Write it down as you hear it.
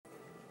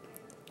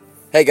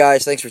Hey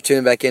guys, thanks for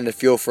tuning back in to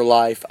Fuel for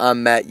Life.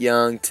 I'm Matt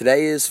Young.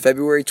 Today is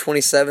February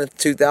 27th,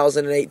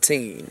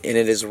 2018, and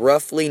it is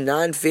roughly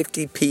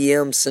 9:50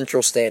 p.m.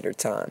 Central Standard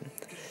Time.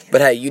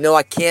 But hey,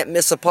 I can't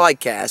miss a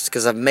podcast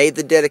because I've made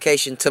the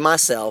dedication to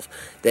myself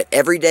that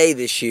every day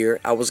this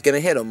year I was going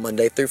to hit them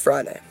Monday through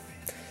Friday.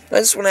 And I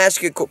just want to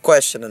ask you a quick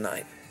question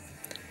tonight.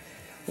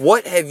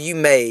 What have you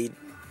made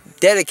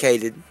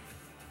dedicated,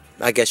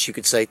 I guess you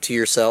could say, to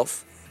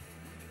yourself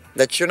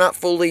that you're not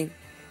fully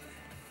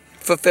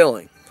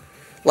fulfilling?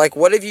 Like,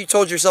 what have you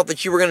told yourself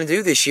that you were going to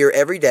do this year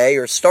every day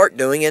or start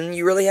doing and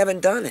you really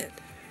haven't done it?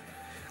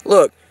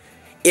 Look,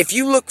 if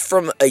you look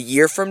from a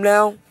year from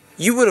now,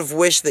 you would have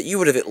wished that you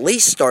would have at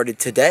least started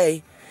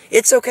today.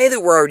 It's okay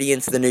that we're already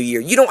into the new year.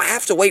 You don't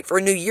have to wait for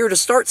a new year to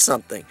start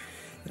something.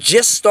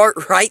 Just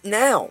start right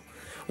now.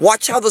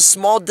 Watch how the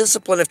small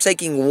discipline of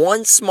taking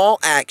one small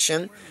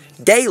action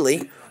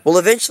daily will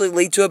eventually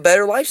lead to a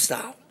better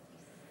lifestyle.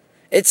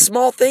 It's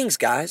small things,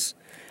 guys.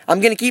 I'm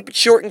going to keep it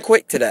short and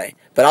quick today,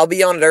 but I'll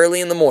be on it early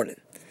in the morning.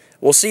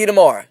 We'll see you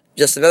tomorrow.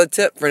 Just another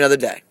tip for another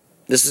day.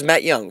 This is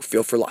Matt Young with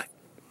Fuel for Life.